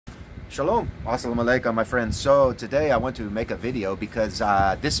Shalom, assalamu alaikum, my friends. So today I want to make a video because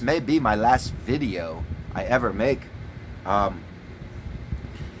this may be my last video I ever make. I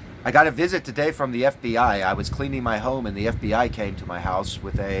got a visit today from the FBI. I was cleaning my home and the FBI came to my house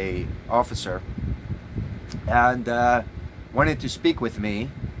with a officer and wanted to speak with me.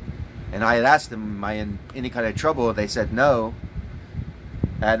 And I had asked them, am I in any kind of trouble? They said no.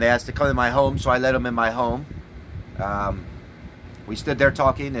 And they asked to come in my home, so I let them in my home. We stood there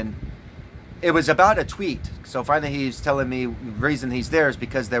talking, and it was about a tweet. So finally he's telling me the reason he's there is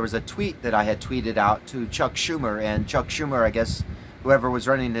because there was a tweet that I had tweeted out to Chuck Schumer, and Chuck Schumer, I guess whoever was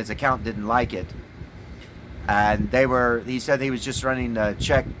running his account didn't like it. And he said he was just running a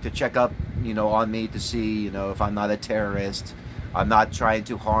check to check up, on me to see, if I'm not a terrorist. I'm not trying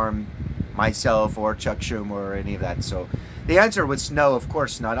to harm myself or Chuck Schumer or any of that. So the answer was no, of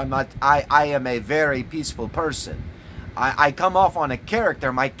course not. I am a very peaceful person. I come off on a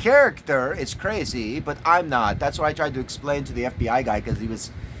character. My character is crazy, but I'm not. That's what I tried to explain to the FBI guy, because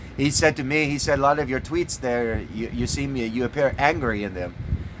he said to me, a lot of your tweets there, you appear angry in them.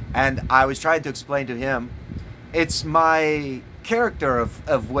 And I was trying to explain to him, it's my character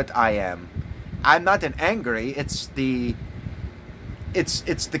of what I am. I'm not an angry, it's the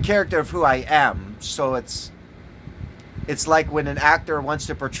character of who I am. So it's like when an actor wants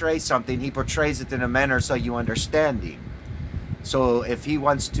to portray something, he portrays it in a manner so you understand him. So if he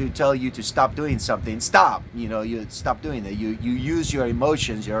wants to tell you to stop doing something, stop. You stop doing it. You use your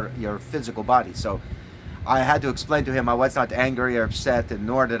emotions, your physical body. So I had to explain to him I was not angry or upset, and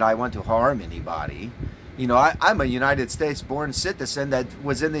nor did I want to harm anybody. I'm a United States born citizen that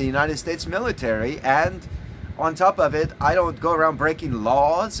was in the United States military, and on top of it, I don't go around breaking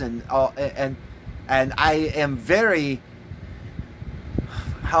laws, and I am very,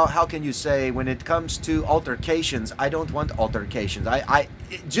 how can you say, when it comes to altercations, I don't want altercations.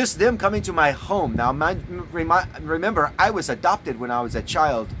 Just them coming to my home. Now, remember, I was adopted when I was a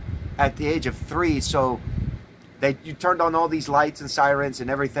child at the age of 3, so you turned on all these lights and sirens and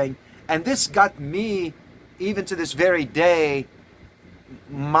everything, and this got me, even to this very day,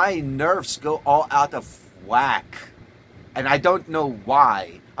 my nerves go all out of whack, and I don't know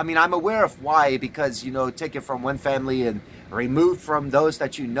why. I mean, I'm aware of why, because, taken from one family and removed from those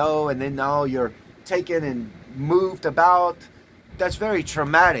that and then now you're taken and moved about. That's very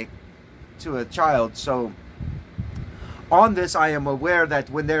traumatic to a child. So on this, I am aware that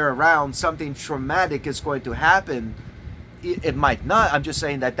when they're around, something traumatic is going to happen. It might not. I'm just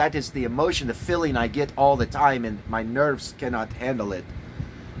saying that is the emotion, the feeling I get all the time, and my nerves cannot handle it.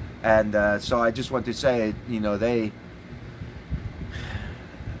 And so I just want to say,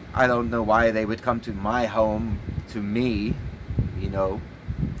 I don't know why they would come to my home, to me,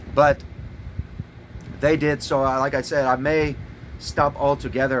 but they did. So like I said, I may stop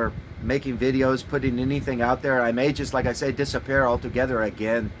altogether making videos, putting anything out there. I may just, like I say, disappear altogether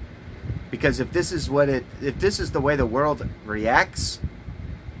again, because if this is the way the world reacts,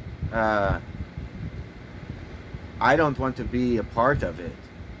 I don't want to be a part of it.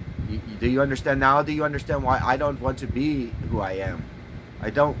 Do you understand now? Do you understand why I don't want to be who I am? I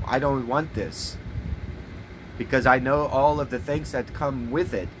don't want this, because I know all of the things that come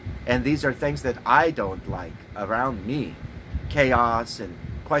with it, and these are things that I don't like around me. Chaos and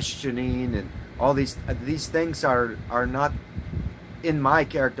questioning and all these things are not in my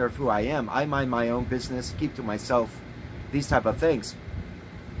character of who I am. I mind my own business, keep to myself, these type of things.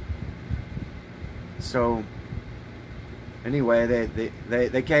 So anyway,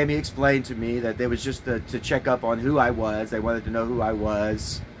 they came, he explained to me that they was just to check up on who I was. They wanted to know who I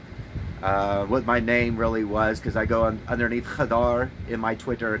was, what my name really was, because I go underneath Khadar in my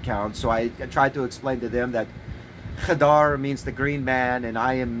Twitter account. So I tried to explain to them that Khadar means the green man, and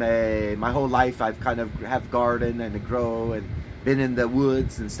I am my whole life I've kind of have garden and grow and been in the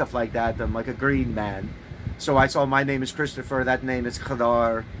woods and stuff like that. I'm like a green man. So I saw my name is Christopher, that name is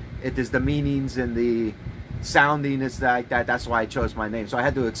Khadar. It is the meanings and the sounding is like that. That's why I chose my name. So I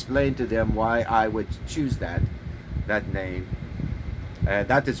had to explain to them why I would choose that name.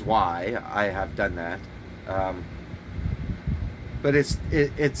 That is why I have done that. But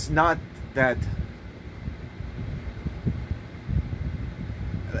it's not that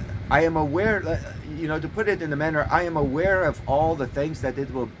I am aware, to put it in a manner, I am aware of all the things that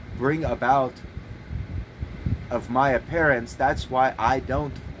it will bring about of my appearance. That's why I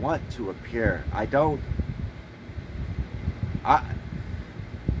don't want to appear.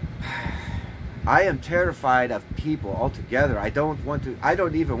 I am terrified of people altogether. I don't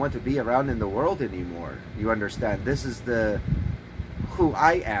even want to be around in the world anymore. You understand? This is who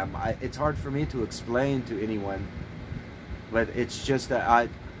I am. It's hard for me to explain to anyone, but it's just that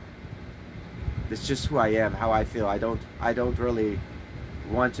It's just who I am, how I feel. I don't really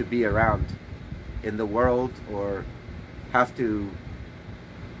want to be around in the world or have to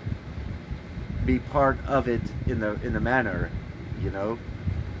be part of it in the manner, you know,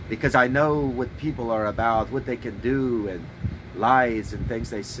 because I know what people are about, what they can do, and lies and things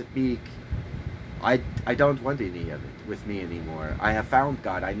they speak. I don't want any of it with me anymore. I have found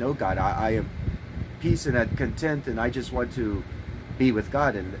God. I know God. I am peace and at content, and I just want to be with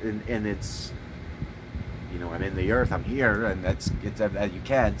God. And it's, you know, I'm in the earth. I'm here, and it's you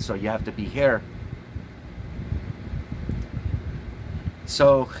can't. So you have to be here.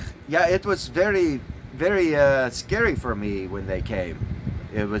 So yeah, it was very, very scary for me when they came.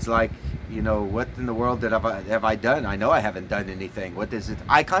 It was like, you know, what in the world have I done? I know I haven't done anything. What is it?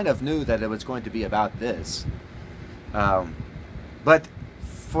 I kind of knew that it was going to be about this. But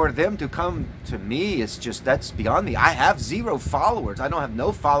for them to come to me, it's just, that's beyond me. I have 0 followers. I don't have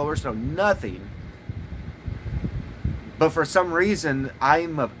no followers, no nothing. But for some reason,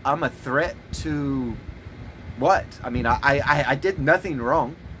 I'm a threat to what? I mean, I did nothing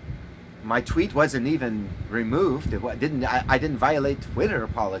wrong. My tweet wasn't even removed. I didn't violate Twitter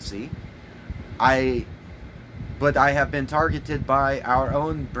policy. But I have been targeted by our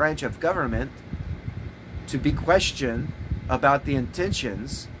own branch of government to be questioned about the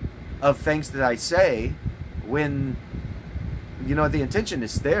intentions of things that I say, when, you know, the intention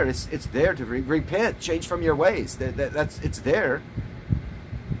is there. It's there to repent, change from your ways. It's there.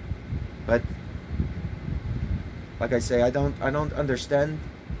 But like I say, I don't understand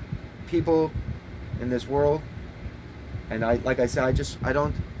people in this world, and like I said,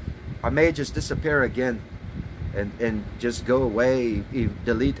 I may just disappear again and just go away,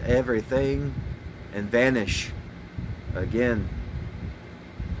 delete everything and vanish again.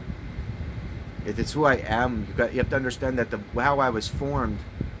 If it's who I am, you have to understand that how I was formed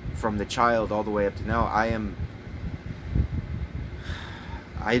from the child all the way up to now,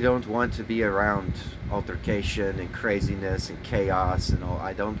 I don't want to be around altercation and craziness and chaos and all.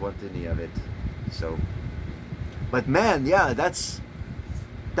 I don't want any of it. So, but man, yeah,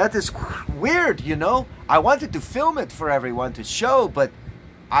 that is weird, you know. I wanted to film it for everyone to show, but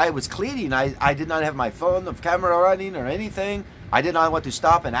I was cleaning. I did not have my phone or camera running or anything. I did not want to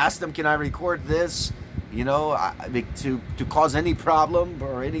stop and ask them, can I record this, you know, to cause any problem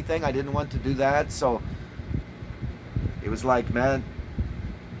or anything. I didn't want to do that. So it was like, man.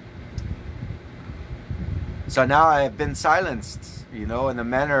 So now I have been silenced, you know, in the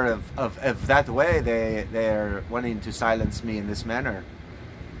manner of that way. They're wanting to silence me in this manner.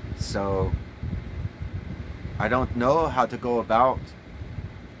 So I don't know how to go about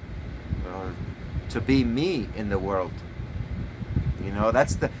to be me in the world. You know,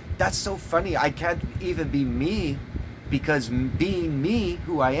 that's so funny. I can't even be me, because being me,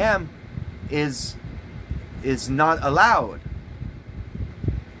 who I am, is not allowed.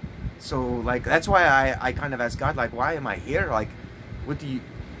 So, like, that's why I kind of ask God, like, why am I here? Like,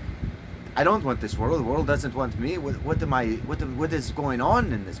 I don't want this world. The world doesn't want me. What is going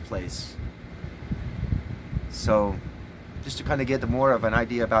on in this place? So, just to kind of get more of an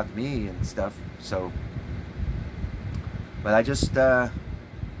idea about me and stuff. So, but I just got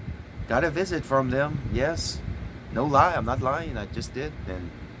a visit from them. Yes, no lie. I'm not lying. I just did.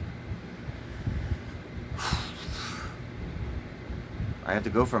 And I have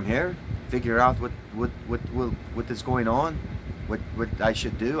to go from here, figure out what is going on, what I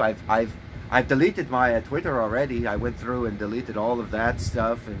should do. I've deleted my Twitter already. I went through and deleted all of that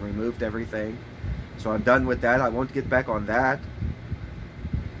stuff and removed everything. So I'm done with that. I won't get back on that.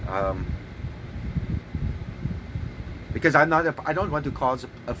 Because I don't want to cause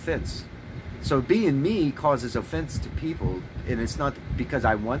offense. So being me causes offense to people, and it's not because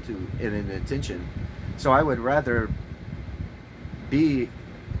I want to in an intention. So I would rather be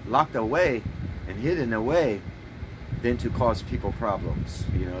locked away and hidden away than to cause people problems.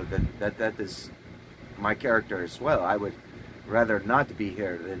 You know, that is my character as well. I would rather not be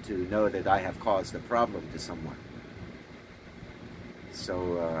here than to know that I have caused a problem to someone.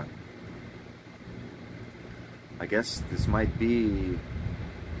 So I guess this might be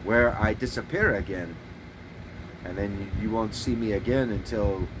where I disappear again, and then you won't see me again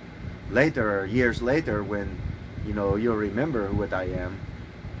until later, years later, when, you know, you'll remember what I am.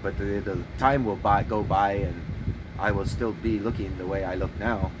 But the time will go by, and I will still be looking the way I look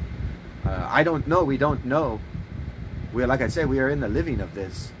now. I don't know. We don't know. We're, like I said, we are in the living of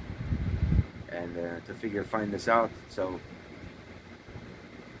this, and to find this out. So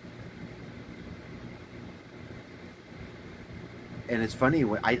and it's funny,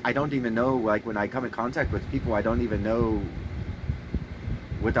 I don't even know, like, when I come in contact with people, I don't even know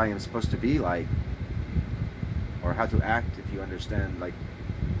what I am supposed to be like. or how to act, if you understand, like,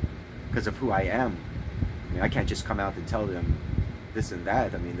 because of who I am. I mean, I can't just come out and tell them this and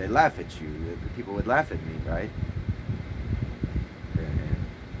that. I mean, they laugh at you. People would laugh at me, right?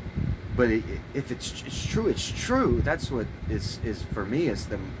 But if it's true, it's true. That's what is for me is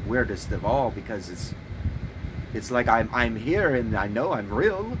the weirdest of all, because it's like I'm here and I know I'm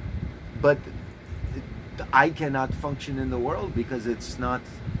real, but I cannot function in the world because it's not.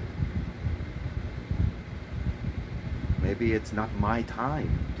 Maybe it's not my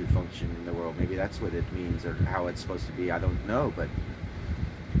time to function in the world. Maybe that's what it means, or how it's supposed to be. I don't know, but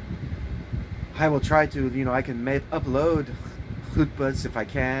I will try to. You know, I can upload khutbahs if I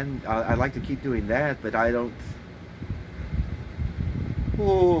can. I like to keep doing that, but I don't.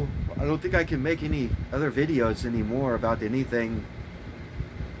 Oh, I don't think I can make any other videos anymore about anything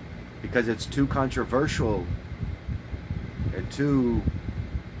because it's too controversial and too.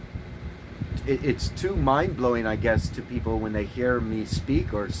 It's too mind-blowing, I guess, to people when they hear me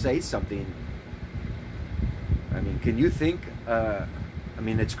speak or say something. I mean, can you think? I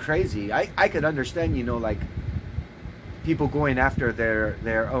mean, it's crazy. I could understand, you know, like people going after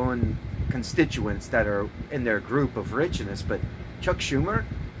their own constituents that are in their group of richness, but Chuck Schumer,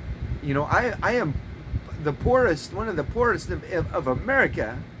 you know, I am the poorest, one of the poorest of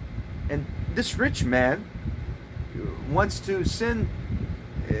America, and this rich man wants to send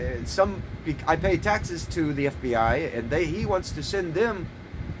I pay taxes to the F.B.I. and he wants to send them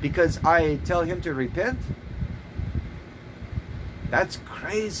because I tell him to repent. That's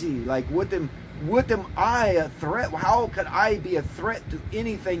crazy. Like, would I a threat? How could I be a threat to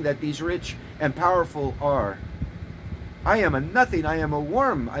anything that these rich and powerful are? I am a nothing. I am a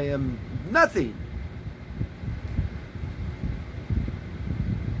worm. I am nothing.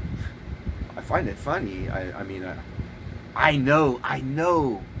 I find it funny. I mean, I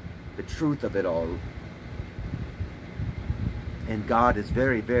know the truth of it all. And God is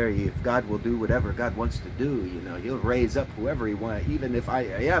very, very, if God will do whatever God wants to do, you know, he'll raise up whoever he wants. Even if I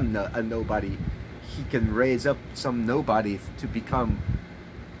am a nobody, he can raise up some nobody to become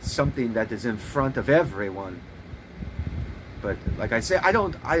something that is in front of everyone. But like I say,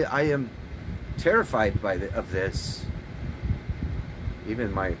 I am terrified of this.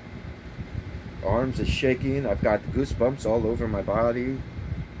 Even my arms are shaking. I've got goosebumps all over my body.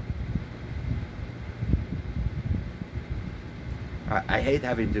 I hate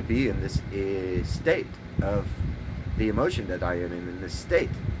having to be in this state of the emotion that I am in this state.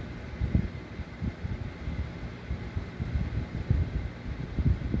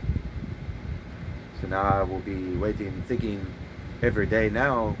 So now I will be waiting, thinking every day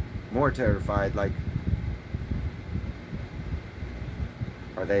now, more terrified, like,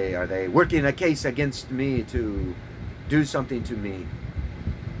 are they working a case against me to do something to me?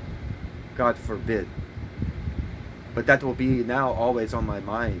 God forbid. But that will be now always on my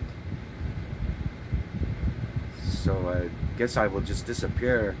mind. So I guess I will just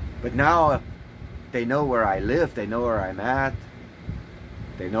disappear. But now they know where I live. They know where I'm at.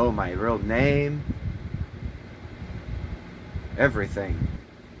 They know my real name. Everything.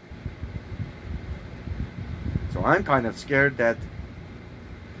 So I'm kind of scared that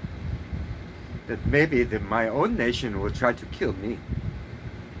maybe my own nation will try to kill me.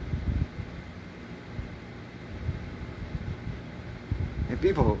 And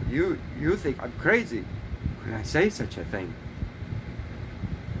people, you think I'm crazy when I say such a thing.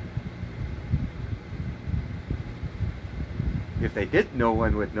 If they did, no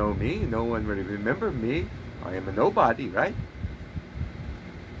one would know me. No one would remember me. I am a nobody, right?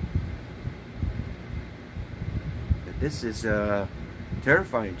 But this is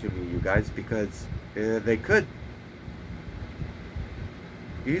terrifying to me, you guys, because they could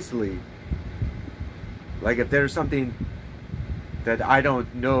easily, like, if there's something that I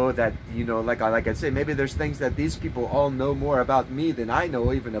don't know, that, you know, like I say, maybe there's things that these people all know more about me than I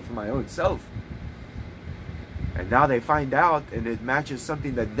know, even of my own self. And now they find out, and it matches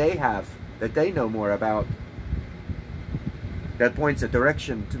something that they have, that they know more about, that points a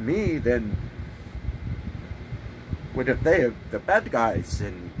direction to me. Then what if they are the bad guys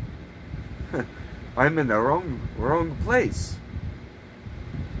and I'm in the wrong place?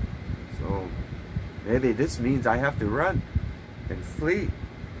 So maybe this means I have to run and flee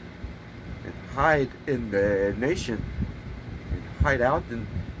and hide in the nation and hide out in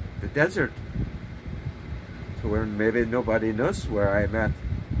the desert, so where maybe nobody knows where I'm at.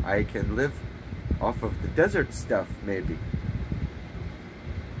 I can live off of the desert stuff, maybe.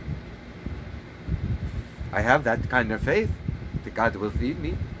 I have that kind of faith that God will feed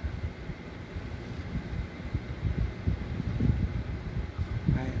me.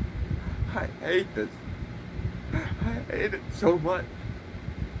 I hate this. I hate it so much.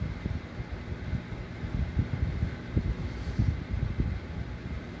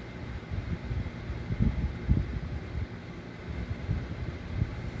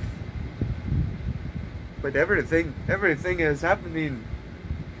 But everything is happening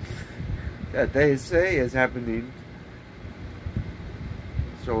that they say is happening.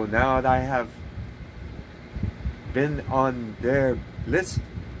 So now that I have been on their list,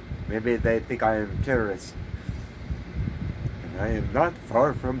 maybe they think I am a terrorist. And I am not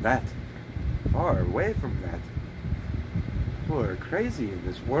far from that. Far away from that. People are crazy in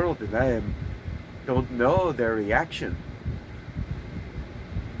this world, and I don't know their reaction.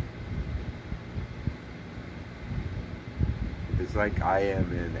 It's like I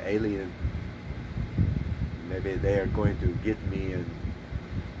am an alien. Maybe they are going to get me and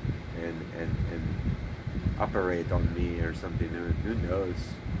operate on me or something. Who knows?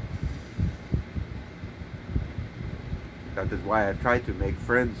 That is why I try to make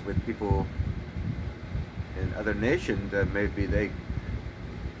friends with people in other nations that maybe they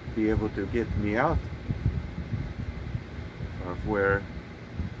be able to get me out of where,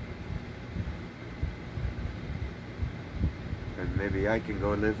 and maybe I can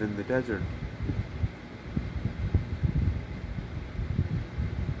go live in the desert.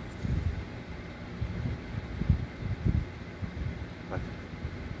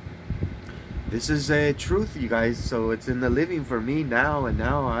 This is a truth, you guys, so it's in the living for me now, and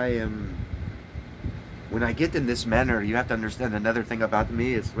now I am, when I get in this manner, you have to understand another thing about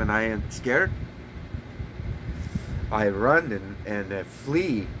me is when I am scared, I run and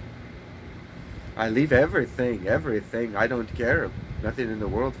flee. I leave everything, I don't care, nothing in the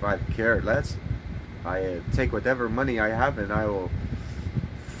world if I care less. I take whatever money I have and I will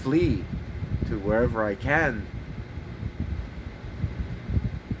flee to wherever I can.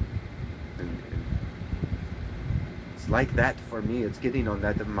 Like that for me. It's getting on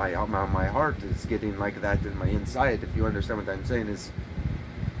that in my heart. It's getting like that in my inside. If you understand what I'm saying, it's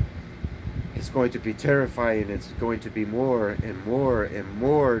going to be terrifying. It's going to be more and more and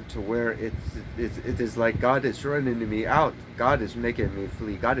more to where it is like God is running me out. God is making me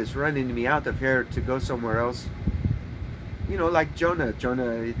flee. God is running me out of here to go somewhere else. You know, like Jonah.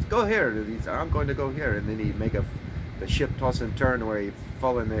 Jonah, go here. He said, I'm going to go here, and then he make the ship toss and turn where he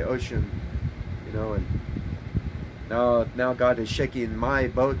fall in the ocean. You know, and now God is shaking my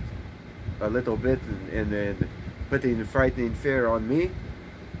boat a little bit and then putting frightening fear on me.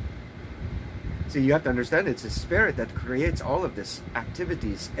 See, you have to understand, it's a spirit that creates all of this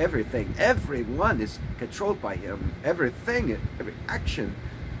activities, everything. Everyone is controlled by him. Everything, every action.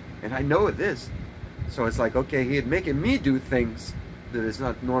 And I know this. So it's like, okay, he's making me do things that is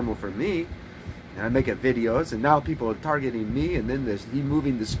not normal for me. And I make videos, and now people are targeting me, and then there's he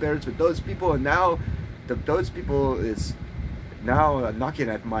moving the spirits with those people, and now those people is now knocking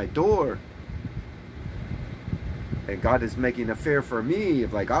at my door, and God is making a fear for me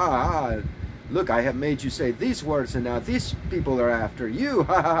of like, look, I have made you say these words, and now these people are after you.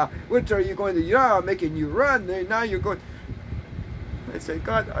 What are you going to? Yeah, making you run. And now you're going. I say,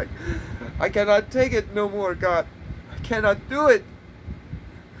 God, I cannot take it no more, God. I cannot do it.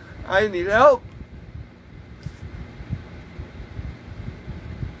 I need help.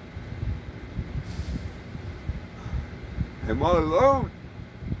 I'm all alone.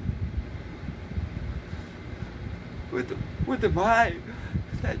 With the eye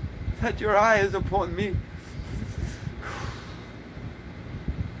that your eye is upon me.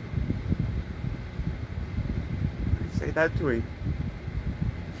 I say that to him.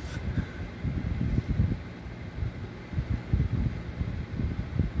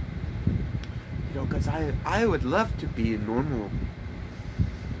 You know, because I would love to be normal.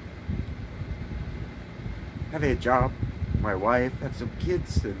 Have a job, my wife, have some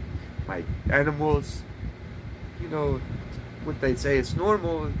kids, and my animals. You know, what they say is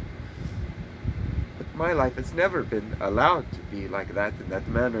normal. But my life has never been allowed to be like that, in that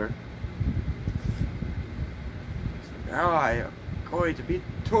manner. So now I am going to be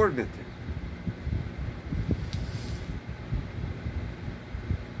tormented.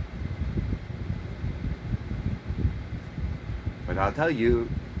 But I'll tell you,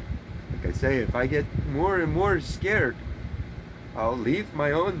 like I say, if I get more and more scared, I'll leave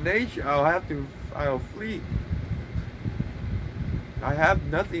my own nation. I'll flee. I have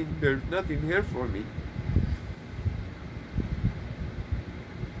nothing, there's nothing here for me.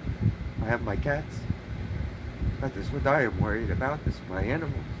 I have my cats. That is what I am worried about, is my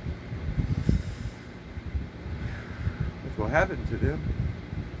animals. What will happen to them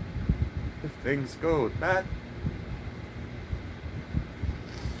if things go bad?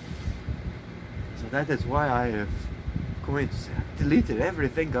 So that is why I have going to say, deleted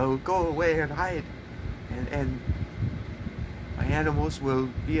everything, go away and hide, and my animals will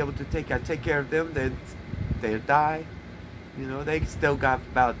be able to take care of them. They'll die. You know, they still got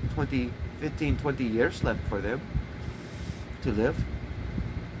about 15, 20 years left for them to live.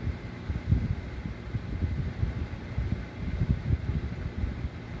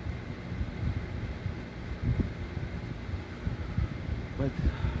 But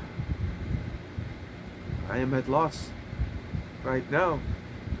I am at loss right now.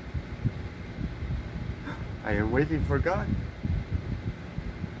 I am waiting for God.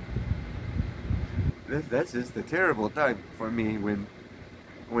 This is the terrible time for me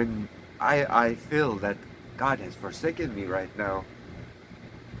when I feel that God has forsaken me right now.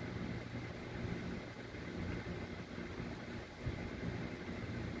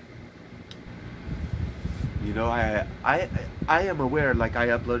 You know, I am aware, like I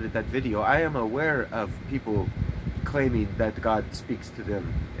uploaded that video, I am aware of people claiming that God speaks to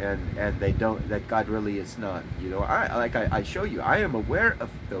them and they don't, that God really is not. You know, I show you, I am aware of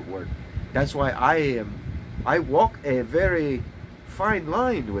the word. That's why I walk a very fine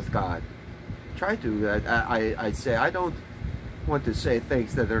line with God. Try to, I say, I don't want to say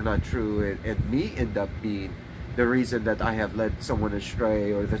things that are not true and me end up being the reason that I have led someone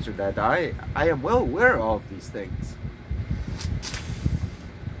astray or this or that. I am well aware of all these things.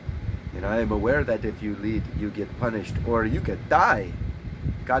 And I am aware that if you lead, you get punished or you could die.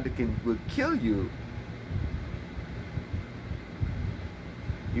 God will kill you.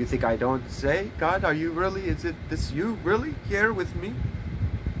 You think I don't say, God, are you really, is it this you really here with me?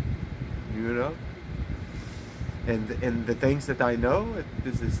 You know? And the things that I know,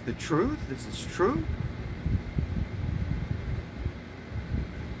 this is the truth, this is true.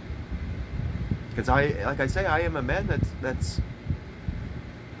 Because like I say, I am a man that's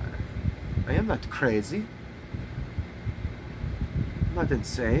I am not crazy. I'm not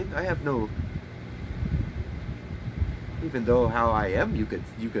insane. I have no, even though how I am, you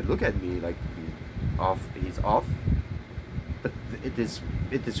could look at me like he's off. But it is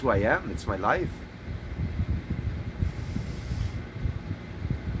who I am. It's my life.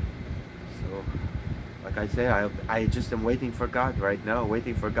 So, like I say, I just am waiting for God right now,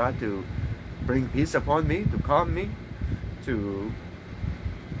 waiting for God to bring peace upon me, to calm me, to,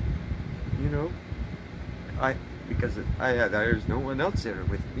 you know, because there's no one else there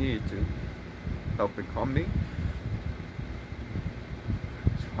with me to help and calm me.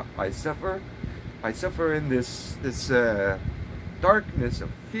 I suffer in this darkness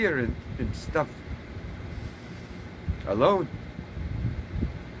of fear and stuff alone.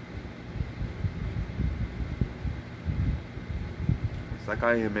 It's like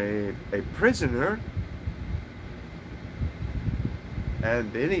I am a prisoner,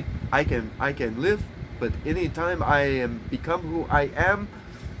 and I can live, but anytime I am become who I am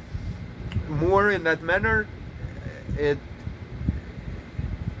more in that manner,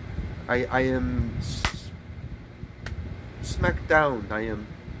 I am smacked down. I am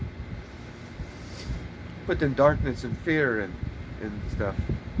put in darkness and fear and stuff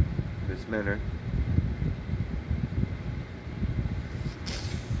in this manner.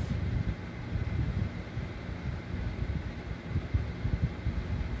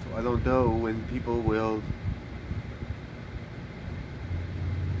 So I don't know when people will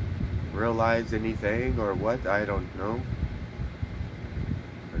realize anything or what. I don't know.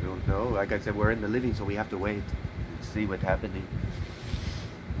 No, like I said, we're in the living, so we have to wait and see what's happening.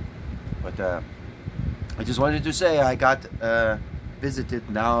 But I just wanted to say I got visited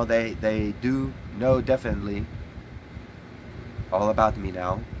now. They do know definitely all about me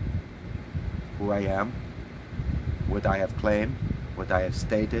now, who I am, what I have claimed, what I have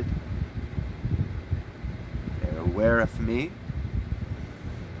stated. They're aware of me.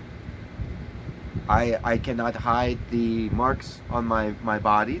 I cannot hide the marks on my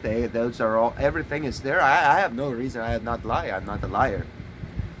body. Those are all, everything is there. I have no reason I have not lie. I'm not a liar.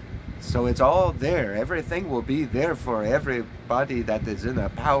 So it's all there. Everything will be there for everybody that is in a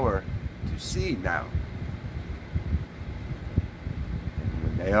power to see now. And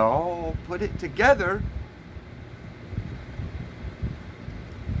when they all put it together,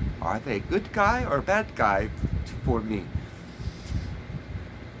 are they good guy or bad guy for me?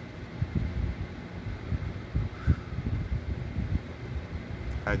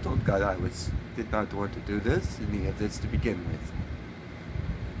 I told God I did not want to do this, any of this to begin with.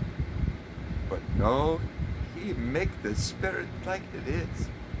 But no, He make the spirit like it is.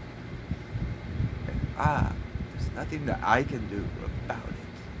 And there's nothing that I can do about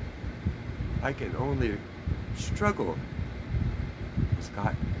it. I can only struggle with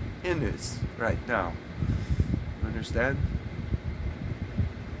God in this right now. understand?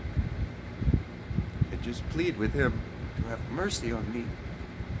 And just plead with him to have mercy on me.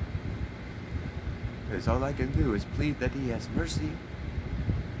 Because all I can do is plead that he has mercy,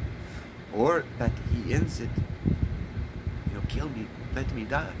 or that he ends it. You know, kill me, let me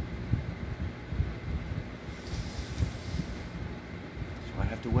die. So I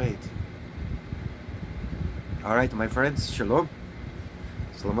have to wait. Alright, my friends, shalom.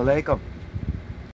 Assalamu alaikum.